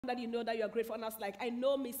that you know that you're grateful. And I was like, I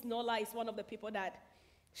know Miss Nola is one of the people that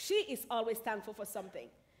she is always thankful for something.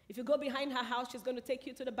 If you go behind her house, she's going to take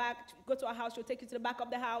you to the back. Go to her house, she'll take you to the back of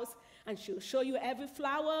the house, and she'll show you every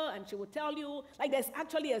flower, and she will tell you, like there's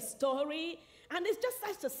actually a story. And it's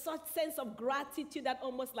just such sense of gratitude that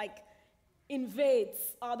almost like invades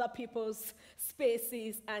other people's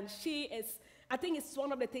spaces. And she is, I think it's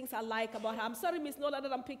one of the things I like about her. I'm sorry, Miss Nola,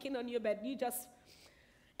 that I'm picking on you, but you just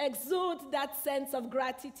exude that sense of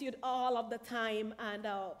gratitude all of the time. And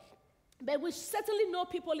but we certainly know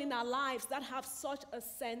people in our lives that have such a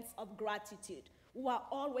sense of gratitude, who are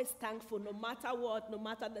always thankful no matter what, no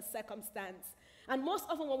matter the circumstance. And most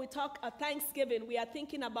often when we talk at Thanksgiving, we are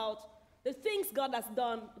thinking about the things God has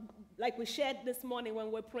done, like we shared this morning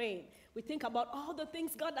when we're praying. We think about all the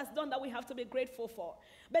things God has done that we have to be grateful for.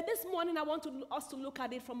 But this morning I want us to look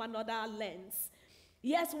at it from another lens.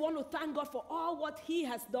 Yes, we want to thank God for all what he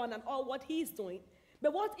has done and all what he's doing.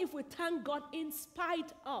 But what if we thank God in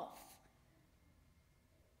spite of?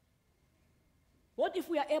 What if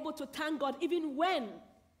we are able to thank God even when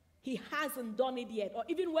he hasn't done it yet, or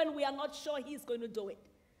even when we are not sure he's going to do it?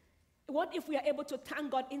 What if we are able to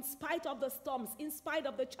thank God in spite of the storms, in spite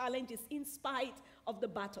of the challenges, in spite of the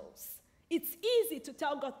battles? It's easy to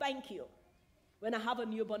tell God thank you when I have a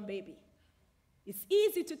newborn baby. It's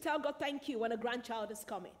easy to tell God thank you when a grandchild is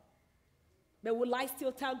coming. But will I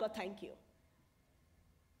still tell God thank you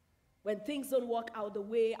when things don't work out the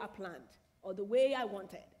way I planned or the way I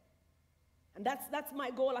wanted? And that's my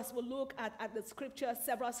goal as we look at the scriptures,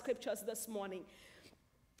 several scriptures this morning.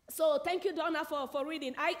 So thank you, Donna, for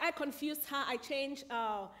reading. I confused her. I changed.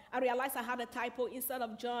 I realized I had a typo. Instead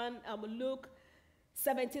of John, Luke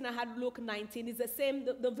 17, I had Luke 19. It's the same.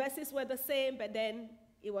 The verses were the same, but then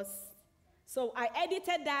it was... So I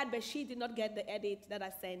edited that, but she did not get the edit that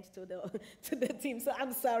I sent to the team. So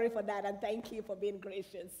I'm sorry for that, and thank you for being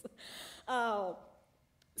gracious.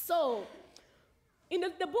 So in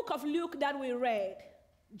the book of Luke that we read,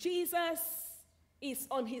 Jesus is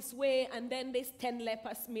on his way, and then these 10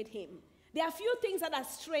 lepers meet him. There are a few things that are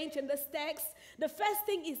strange in this text. The first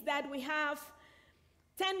thing is that we have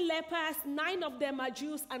 10 lepers, 9 of them are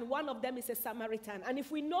Jews, and 1 of them is a Samaritan. And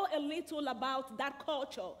if we know a little about that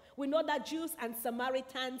culture, we know that Jews and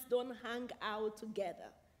Samaritans don't hang out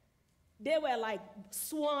together. They were like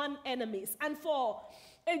sworn enemies. And for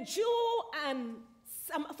a Jew and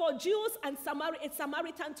for Jews and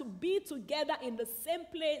Samaritan to be together in the same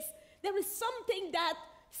place, there is something that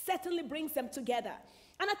certainly brings them together.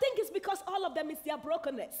 And I think it's because all of them is their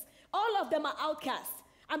brokenness. All of them are outcasts.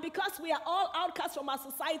 And because we are all outcasts from our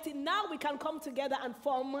society, now we can come together and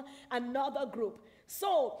form another group.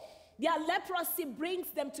 So their leprosy brings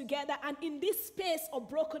them together. And in this space of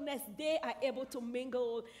brokenness, they are able to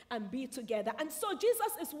mingle and be together. And so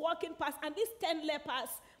Jesus is walking past, and these 10 lepers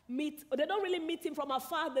meet. They don't really meet him from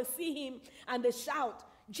afar. They see him and they shout,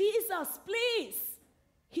 "Jesus, please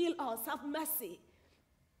heal us, have mercy."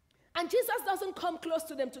 And Jesus doesn't come close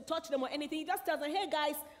to them to touch them or anything. He just tells them, "Hey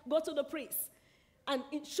guys, go to the priest and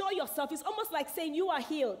show yourself." It's almost like saying, "You are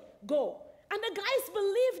healed, go." And the guys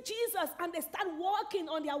believe Jesus, and they start walking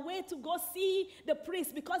on their way to go see the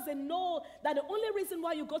priest, because they know that the only reason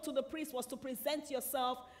why you go to the priest was to present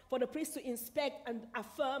yourself for the priest to inspect and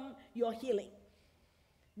affirm your healing.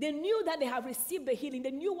 They knew that they have received the healing.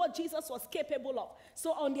 They knew what Jesus was capable of.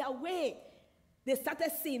 So on their way, they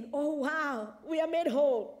started seeing, "Oh wow, we are made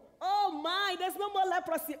whole. Oh my, there's no more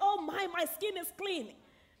leprosy. Oh my skin is clean."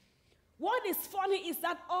 What is funny is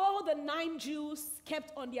that all the 9 Jews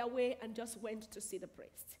kept on their way and just went to see the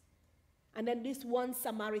priest. And then this one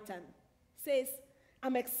Samaritan says,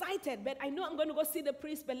 "I'm excited, but I know I'm going to go see the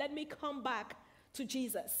priest, but let me come back to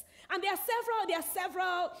Jesus." And there are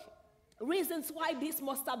several reasons why this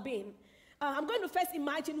must have been. I'm going to first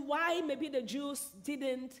imagine why maybe the Jews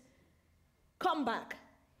didn't come back.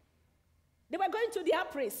 They were going to their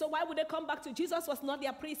priest, so why would they come back to Jesus? Was not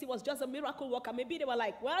their priest, he was just a miracle worker. Maybe they were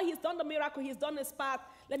like, "Well, he's done the miracle, he's done his part.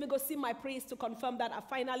 Let me go see my priest to confirm that I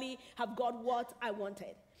finally have got what I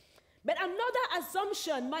wanted." But another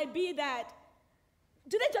assumption might be that,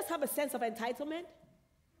 do they just have a sense of entitlement?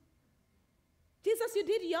 "Jesus, you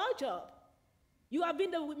did your job. You have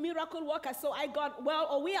been the miracle worker, so I got,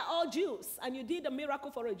 we are all Jews, and you did a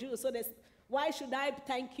miracle for a Jew, so why should I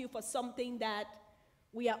thank you for something that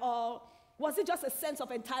we are all..." Was it just a sense of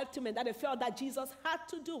entitlement that they felt that Jesus had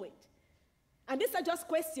to do it? And these are just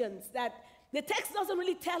questions that the text doesn't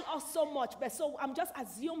really tell us so much, but so I'm just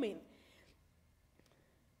assuming.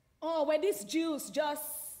 Oh, were these Jews just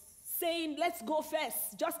saying, "Let's go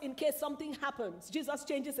first, just in case something happens"? Jesus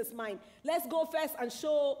changes his mind. "Let's go first and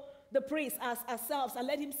show the priest as ourselves and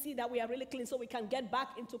let him see that we are really clean so we can get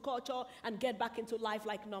back into culture and get back into life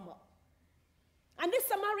like normal. And this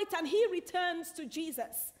Samaritan, he returns to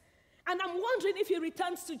Jesus. And I'm wondering if he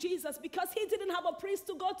returns to Jesus because he didn't have a priest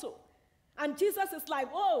to go to. And Jesus is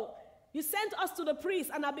like, whoa, you sent us to the priest,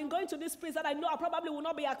 and I've been going to this priest that I know I probably will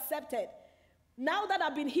not be accepted. Now that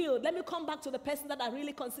I've been healed, let me come back to the person that I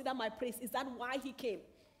really consider my priest. Is that why he came?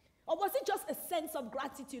 Or was it just a sense of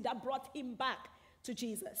gratitude that brought him back to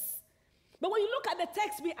Jesus? But when you look at the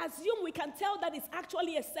text, we assume we can tell that it's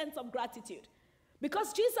actually a sense of gratitude.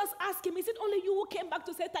 Because Jesus asked him, is it only you who came back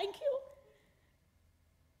to say thank you?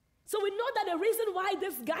 So we know that the reason why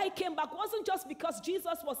this guy came back wasn't just because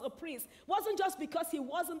Jesus was a priest, wasn't just because he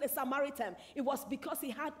wasn't a Samaritan. It was because he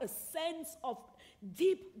had a sense of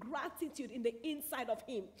deep gratitude in the inside of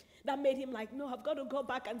him that made him like, no, I've got to go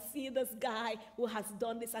back and see this guy who has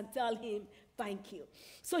done this and tell him thank you.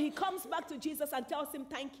 So he comes back to Jesus and tells him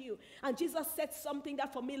thank you. And Jesus said something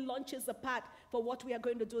that for me launches the path for what we are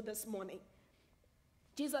going to do this morning.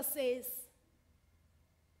 Jesus says,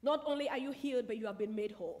 not only are you healed, but you have been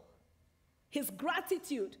made whole. His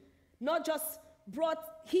gratitude not just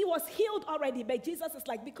he was healed already, but Jesus is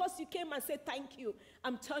like, because you came and said thank you,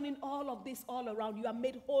 I'm turning all of this all around. You are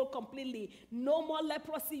made whole completely. No more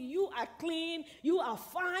leprosy. You are clean. You are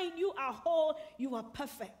fine. You are whole. You are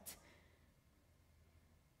perfect.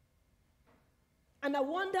 And I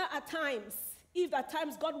wonder at times if at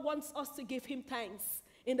times God wants us to give him thanks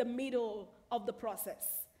in the middle of the process.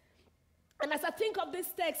 And as I think of this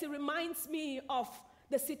text, it reminds me of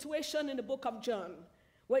the situation in the book of John,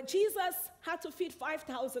 where Jesus had to feed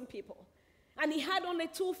 5,000 people, and he had only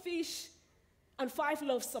 2 fish and 5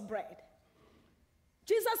 loaves of bread.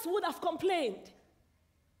 Jesus would have complained,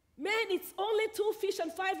 man, it's only 2 fish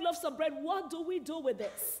and 5 loaves of bread. What do we do with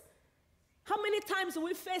this? How many times do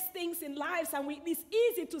we face things in lives and it's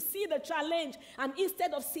easy to see the challenge and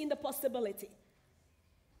instead of seeing the possibility?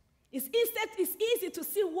 It's easy to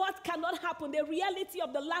see what cannot happen, the reality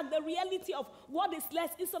of the lack, the reality of what is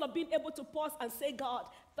less, instead of being able to pause and say, God,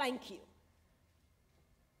 thank you.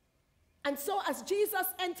 And so as Jesus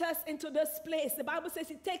enters into this place, the Bible says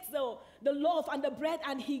he takes the loaf and the bread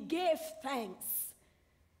and he gave thanks.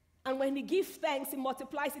 And when he gives thanks, he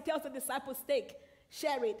multiplies. He tells the disciples, take,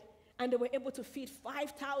 share it. And they were able to feed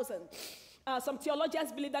 5,000. Some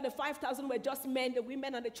theologians believe that the 5,000 were just men, the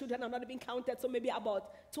women and the children are not even counted, so maybe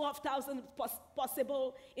about 12,000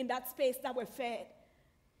 possible in that space that were fed.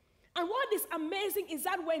 And what is amazing is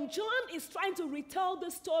that when John is trying to retell the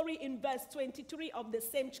story in verse 23 of the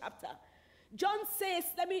same chapter, John says,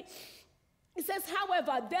 it says,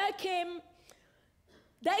 however, there came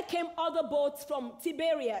other boats from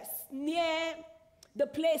Tiberias near the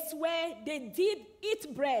place where they did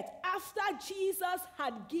eat bread after Jesus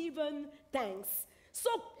had given thanks. So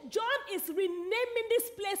John is renaming this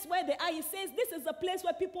place where they are. He says this is a place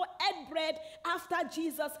where people ate bread after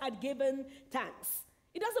Jesus had given thanks.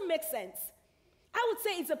 It doesn't make sense. I would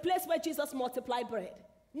say it's a place where Jesus multiplied bread.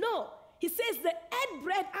 No, he says they ate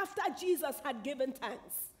bread after Jesus had given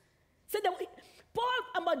thanks. So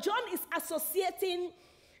John is associating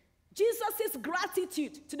Jesus'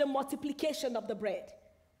 gratitude to the multiplication of the bread.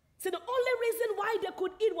 So the only reason why they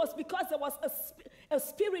could eat was because there was a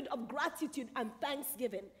spirit of gratitude and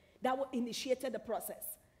thanksgiving that initiated the process.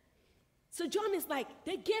 So John is like,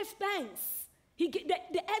 they gave thanks. They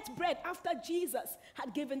ate bread after Jesus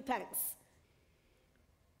had given thanks.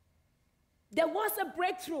 There was a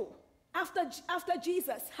breakthrough after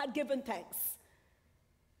Jesus had given thanks.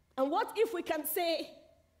 And what if we can say,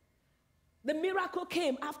 the miracle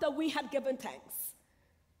came after we had given thanks?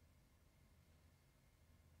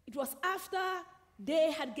 It was after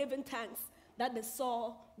they had given thanks that they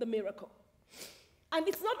saw the miracle. And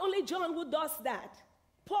it's not only John who does that.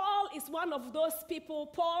 Paul is one of those people.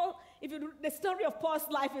 Paul, the story of Paul's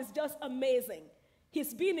life is just amazing.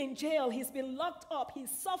 He's been in jail. He's been locked up. He's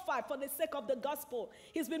suffered for the sake of the gospel.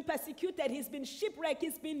 He's been persecuted. He's been shipwrecked.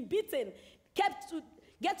 He's been beaten,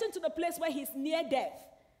 getting to the place where he's near death.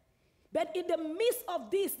 But in the midst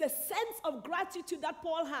of this, the sense of gratitude that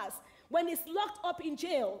Paul has, when he's locked up in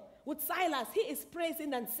jail with Silas, he is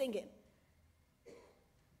praising and singing.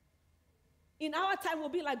 In our time, we'll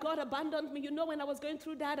be like, God abandoned me. You know, when I was going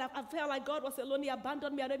through that, I felt like God was alone. He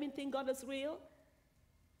abandoned me. I don't even think God is real.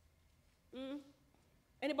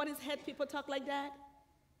 Anybody's heard people talk like that?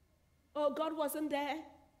 Oh, God wasn't there.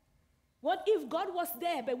 What if God was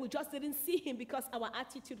there, but we just didn't see him because our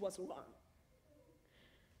attitude was wrong?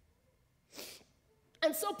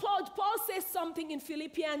 And so Paul says something in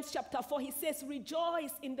Philippians chapter 4. He says,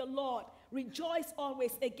 rejoice in the Lord. Rejoice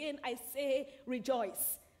always. Again, I say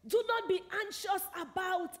rejoice. Do not be anxious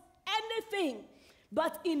about anything,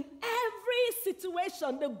 but in every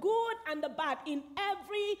situation, the good and the bad, in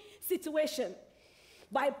every situation,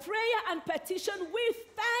 by prayer and petition with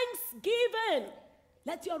thanksgiving,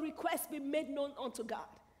 let your requests be made known unto God.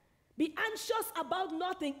 Be anxious about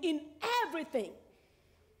nothing, in everything.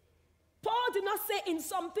 Paul did not say in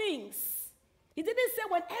some things. He didn't say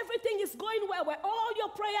when everything is going well, where all your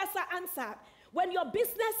prayers are answered. When your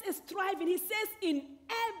business is thriving, he says in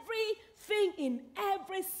everything, in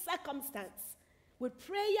every circumstance, with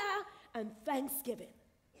prayer and thanksgiving.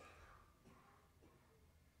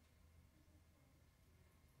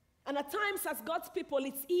 And at times as God's people,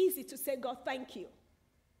 it's easy to say, God, thank you,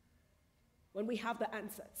 when we have the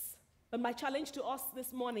answers. But my challenge to us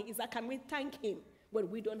this morning is that can we thank him when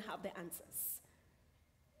we don't have the answers?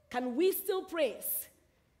 Can we still praise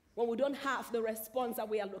when we don't have the response that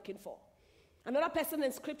we are looking for? Another person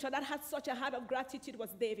in scripture that had such a heart of gratitude was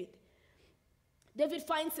David. David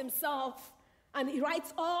finds himself and he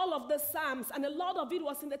writes all of the Psalms, and a lot of it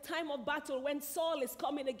was in the time of battle when Saul is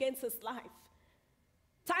coming against his life.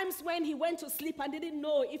 Times when he went to sleep and didn't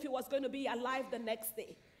know if he was going to be alive the next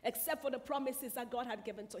day, except for the promises that God had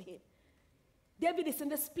given to him. David is in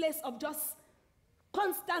this place of just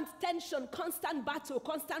constant tension, constant battle,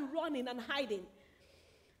 constant running and hiding.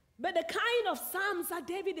 But the kind of Psalms that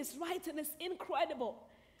David is writing is incredible.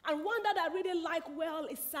 And one that I really like well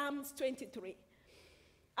is Psalms 23.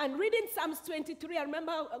 And reading Psalms 23, I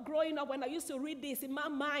remember growing up when I used to read this in my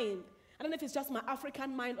mind. I don't know if it's just my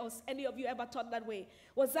African mind or any of you ever thought that way.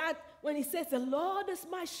 Was that when he says, the Lord is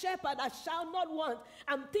my shepherd, I shall not want.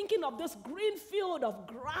 I'm thinking of this green field of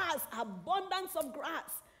grass, abundance of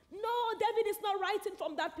grass. No, David is not writing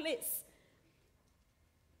from that place.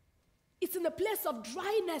 It's in the place of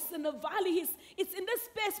dryness in the valley. It's in this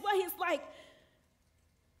space where he's like,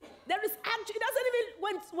 there is actually, it doesn't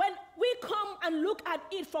even, when we come and look at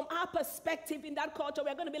it from our perspective in that culture,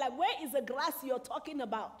 we're going to be like, where is the grass you're talking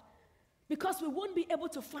about? Because we won't be able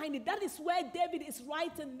to find it. That is where David is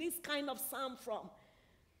writing this kind of psalm from.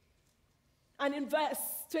 And in verse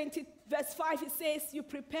 5, he says, you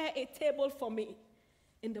prepare a table for me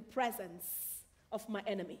in the presence of my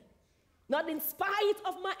enemy. Not in spite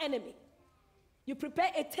of my enemy. You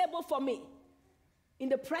prepare a table for me in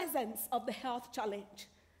the presence of the health challenge.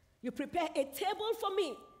 You prepare a table for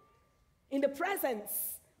me in the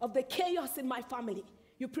presence of the chaos in my family.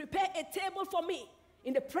 You prepare a table for me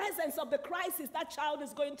in the presence of the crisis that child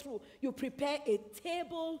is going through. You prepare a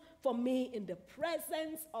table for me in the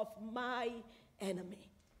presence of my enemy.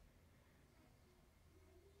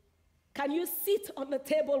 Can you sit on the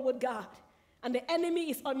table with God and the enemy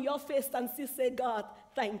is on your face and still say, God,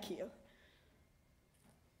 thank you?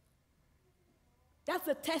 That's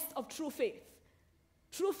the test of true faith.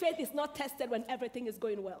 True faith is not tested when everything is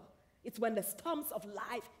going well. It's when the storms of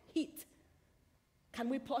life hit. Can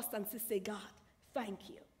we pause and say, God, thank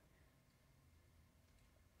you?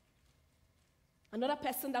 Another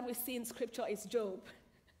person that we see in scripture is Job.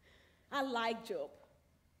 I like Job.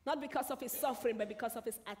 Not because of his suffering, but because of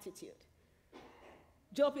his attitude.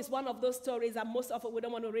 Job is one of those stories that most of us, we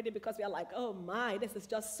don't want to read it because we are like, oh my, this is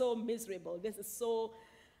just so miserable. This is so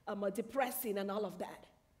depressing and all of that.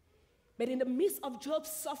 But in the midst of Job's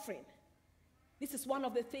suffering, this is one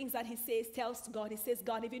of the things that he says, tells God. He says,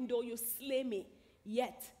 God, even though you slay me,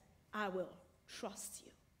 yet I will trust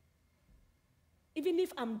you. Even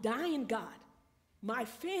if I'm dying, God, my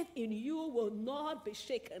faith in you will not be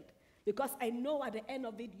shaken because I know at the end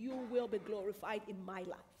of it, you will be glorified in my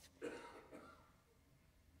life.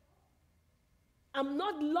 I'm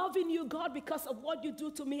not loving you, God, because of what you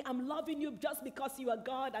do to me. I'm loving you just because you are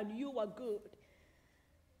God and you are good.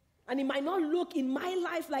 And it might not look in my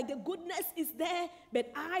life like the goodness is there,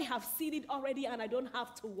 but I have seen it already and I don't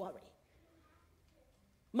have to worry.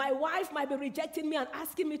 My wife might be rejecting me and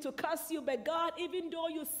asking me to curse you, but God, even though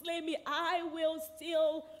you slay me, I will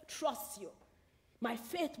still trust you. My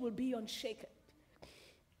faith will be unshaken.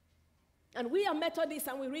 And we are Methodists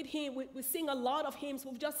and we read hymns, we sing a lot of hymns.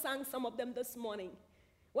 We've just sang some of them this morning.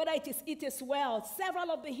 Whether it is well,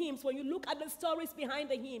 several of the hymns, when you look at the stories behind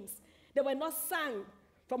the hymns, they were not sung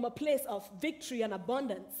from a place of victory and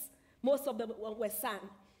abundance. Most of them were sung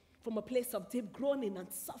from a place of deep groaning and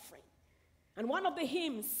suffering. And one of the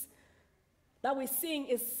hymns that we sing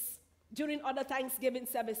is during other Thanksgiving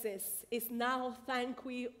services is Now Thank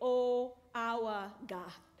We, O Our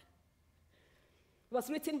God. It was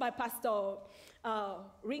written by Pastor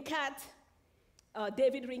Rinkert,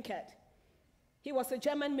 David Rinkert. He was a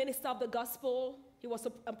German minister of the gospel. He was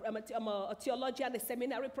a theologian, a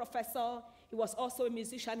seminary professor. He was also a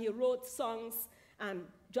musician. He wrote songs and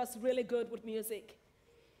just really good with music.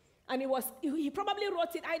 And he probably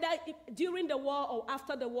wrote it either during the war or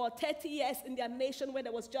after the war, 30 years in their nation where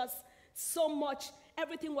there was just so much,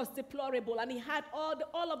 everything was deplorable. And he had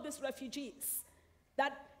all of these refugees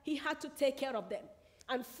that he had to take care of them.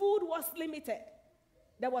 And food was limited.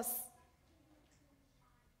 There was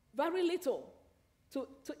very little to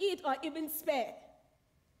eat or even spare.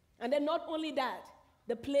 And then not only that,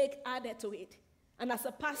 the plague added to it. And as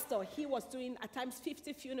a pastor, he was doing at times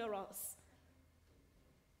 50 funerals.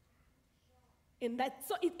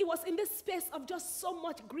 So it was in this space of just so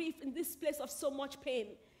much grief, in this place of so much pain,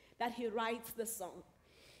 that he writes the song.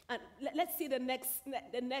 And let's see the next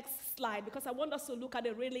slide, because I want us to look at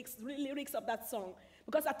the lyrics of that song.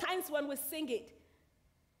 Because at times when we sing it,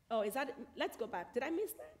 let's go back. Did I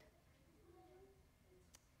miss that?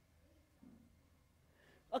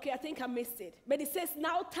 Okay, I think I missed it. But it says,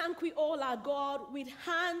 now thank we all our God with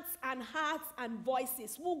hands and hearts and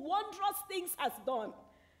voices, who wondrous things has done.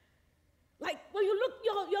 Like, when you look,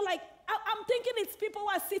 you're like, I'm thinking it's people who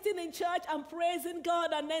are sitting in church and praising God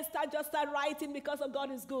and then start writing because of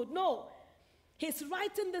God is good. No. He's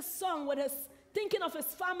writing this song with thinking of his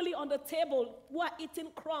family on the table who are eating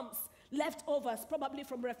crumbs, leftovers, probably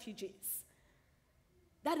from refugees.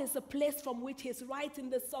 That is the place from which he's writing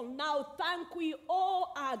this song. Now thank we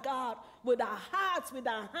all our God with our hearts, with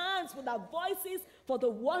our hands, with our voices for the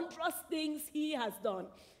wondrous things he has done.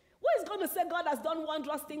 Who is going to say God has done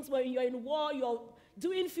wondrous things when you're in war, you're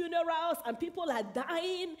doing funerals, and people are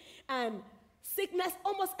dying, and sickness,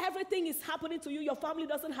 almost everything is happening to you. Your family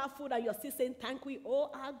doesn't have food, and you're still saying, thank we,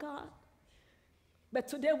 oh our God. But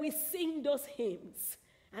today we sing those hymns,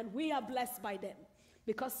 and we are blessed by them,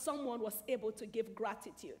 because someone was able to give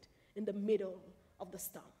gratitude in the middle of the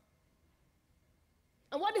storm.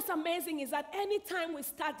 And what is amazing is that anytime we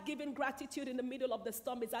start giving gratitude in the middle of the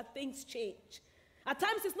storm is that things change. At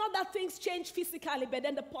times, it's not that things change physically, but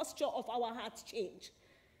then the posture of our hearts change.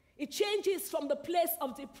 It changes from the place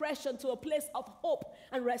of depression to a place of hope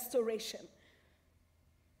and restoration.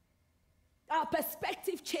 Our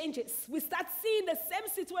perspective changes. We start seeing the same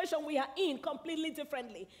situation we are in completely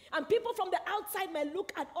differently. And people from the outside may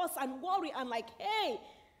look at us and worry and like, hey,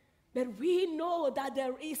 but we know that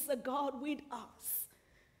there is a God with us.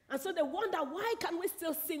 And so they wonder, why can we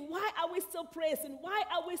still sing? Why are we still praising? Why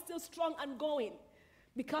are we still strong and going?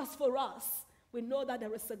 Because for us, we know that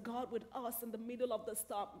there is a God with us in the middle of the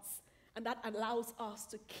storms, and that allows us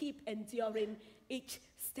to keep enduring each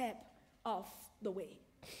step of the way.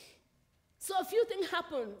 So a few things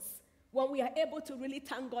happens when we are able to really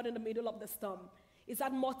thank God in the middle of the storm, is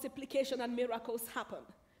that multiplication and miracles happen.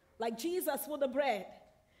 Like Jesus with the bread,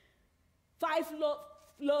 5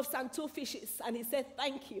 loaves and 2 fishes, and he said,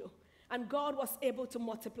 thank you. And God was able to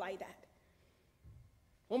multiply that.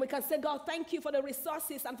 When we can say, God, thank you for the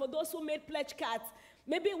resources and for those who made pledge cards.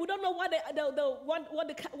 Maybe we don't know what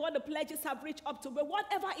the pledges have reached up to, but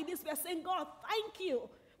whatever it is, we are saying, God, thank you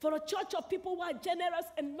for a church of people who are generous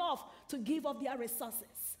enough to give of their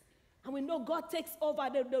resources. And we know God takes over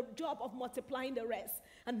the job of multiplying the rest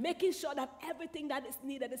and making sure that everything that is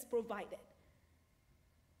needed is provided.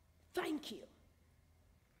 Thank you.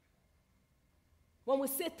 When we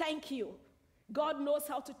say thank you, God knows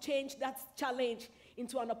how to change that challenge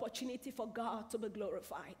into an opportunity for God to be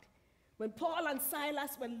glorified. When Paul and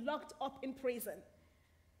Silas were locked up in prison,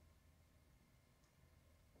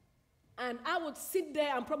 and I would sit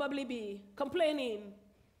there and probably be complaining,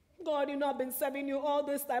 God, I've been serving you all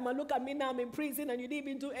this time, and look at me now, I'm in prison, and you didn't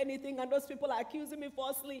even do anything, and those people are accusing me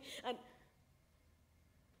falsely.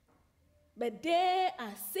 But they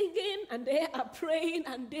are singing, and they are praying,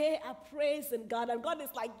 and they are praising God. And God is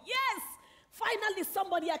like, yes, finally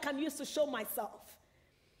somebody I can use to show myself.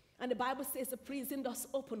 And the Bible says the prison doors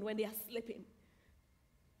open when they are sleeping.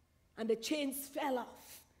 And the chains fell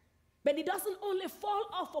off. But it doesn't only fall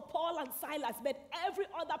off for Paul and Silas, but every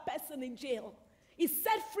other person in jail is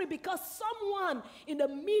set free because someone in the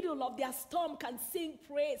middle of their storm can sing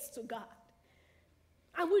praise to God.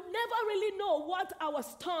 And we never really know what our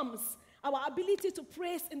storms, our ability to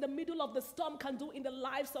praise in the middle of the storm can do in the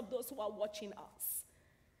lives of those who are watching us.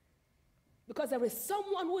 Because there is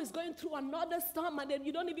someone who is going through another storm and then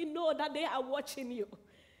you don't even know that they are watching you.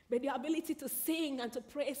 But the ability to sing and to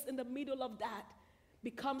praise in the middle of that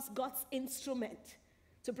becomes God's instrument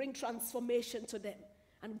to bring transformation to them.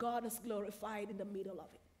 And God is glorified in the middle of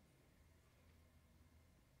it.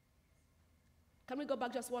 Can we go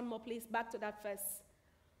back just one more, please? Back to that verse.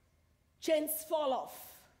 Chains fall off.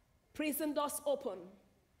 Prison doors open.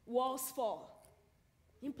 Walls fall.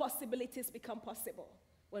 Impossibilities become possible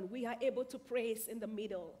when we are able to praise in the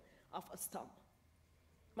middle of a storm.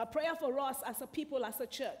 My prayer for us as a people, as a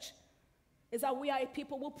church, is that we are a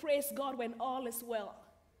people who praise God when all is well.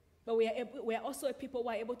 But we are also a people who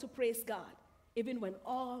are able to praise God even when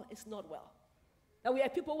all is not well. That we are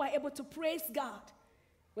people who are able to praise God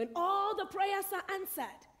when all the prayers are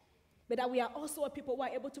answered. But that we are also a people who are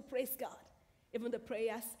able to praise God even the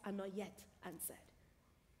prayers are not yet answered.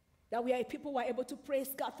 That we are a people who are able to praise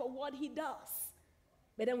God for what he does.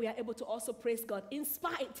 But then we are able to also praise God in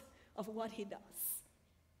spite of what he does.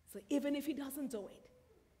 So even if he doesn't do it,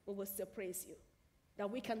 we will still praise you. That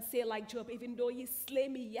we can say like Job, even though you slay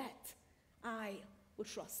me yet, I will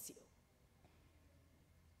trust you.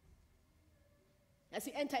 As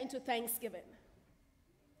we enter into Thanksgiving,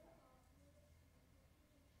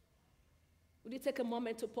 would you take a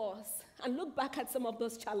moment to pause and look back at some of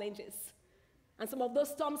those challenges and some of those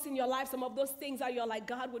storms in your life, some of those things that you're like,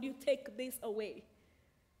 God, would you take this away?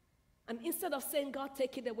 And instead of saying, God,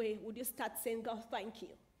 take it away, would you start saying, God, thank you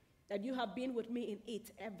that you have been with me in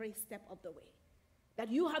it every step of the way. That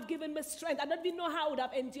you have given me strength. I don't even know how I would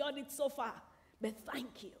have endured it so far, but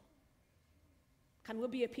thank you. Can we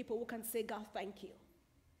be a people who can say, God, thank you,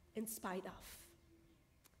 in spite of?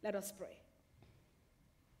 Let us pray.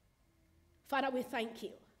 Father, we thank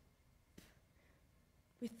you.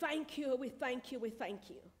 We thank you, we thank you, we thank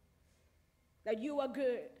you that you are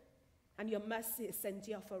good and your mercies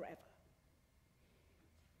endure forever.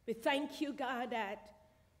 We thank you, God, that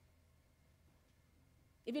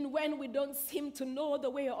even when we don't seem to know the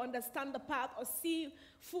way or understand the path or see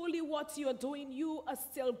fully what you're doing, you are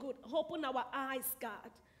still good. Open our eyes,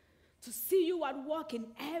 God, to see you at work in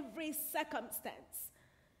every circumstance.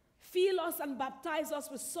 Fill us and baptize us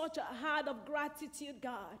with such a heart of gratitude,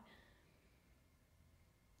 God,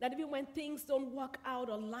 that even when things don't work out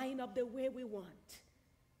or line up the way we want,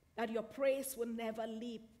 that your praise will never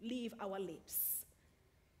leave our lips.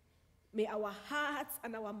 May our hearts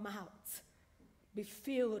and our mouths be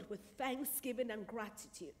filled with thanksgiving and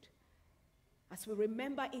gratitude as we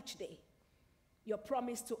remember each day your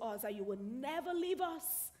promise to us that you will never leave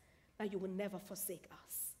us, that you will never forsake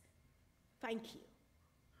us. Thank you.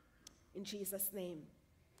 In Jesus' name,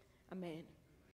 amen.